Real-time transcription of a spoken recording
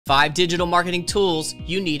5 digital marketing tools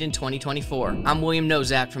you need in 2024. I'm William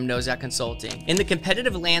Nozak from Nozak Consulting. In the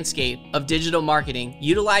competitive landscape of digital marketing,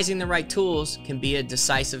 utilizing the right tools can be a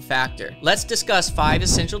decisive factor. Let's discuss 5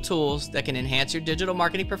 essential tools that can enhance your digital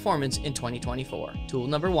marketing performance in 2024. Tool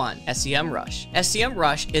number 1, SEMrush.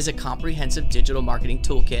 SEMrush is a comprehensive digital marketing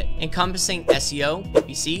toolkit encompassing SEO,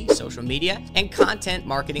 PPC, social media, and content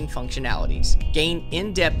marketing functionalities. Gain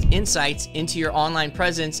in-depth insights into your online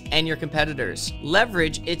presence and your competitors.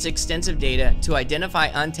 Leverage its extensive data to identify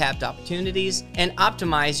untapped opportunities and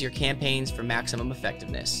optimize your campaigns for maximum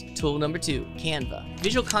effectiveness. Tool number 2, Canva.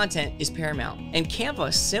 Visual content is paramount, and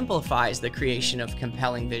Canva simplifies the creation of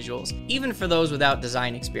compelling visuals, even for those without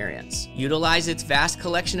design experience. Utilize its vast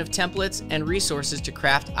collection of templates and resources to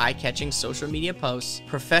craft eye-catching social media posts,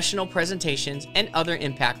 professional presentations, and other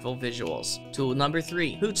impactful visuals. Tool number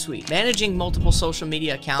 3, Hootsuite. Managing multiple social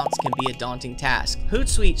media accounts can be a daunting task.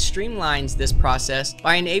 Hootsuite streamlines this process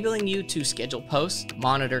by enabling you to schedule posts,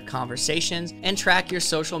 monitor conversations, and track your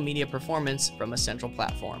social media performance from a central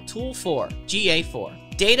platform. Tool 4, GA4.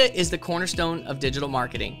 Data is the cornerstone of digital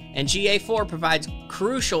marketing, and GA4 provides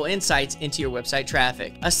crucial insights into your website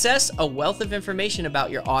traffic. Assess a wealth of information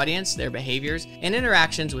about your audience, their behaviors, and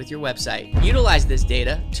interactions with your website. Utilize this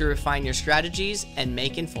data to refine your strategies and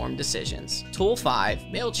make informed decisions. Tool 5,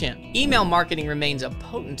 MailChimp. Email marketing remains a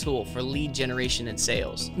potent tool for lead generation and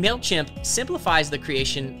sales. MailChimp simplifies the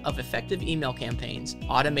creation of effective email campaigns,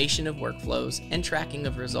 automation of workflows, and tracking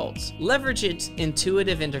of results. Leverage its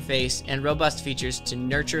intuitive interface and robust features to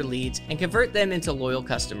nurture leads and convert them into loyal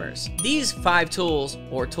customers. These 5 tools,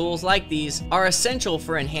 or tools like these, are essential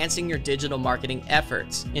for enhancing your digital marketing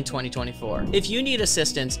efforts in 2024. If you need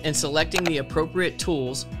assistance in selecting the appropriate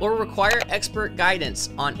tools or require expert guidance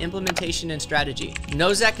on implementation and strategy,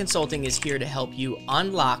 Nozak Consulting is here to help you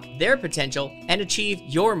unlock their potential and achieve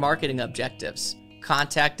your marketing objectives.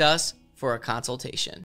 Contact us for a consultation.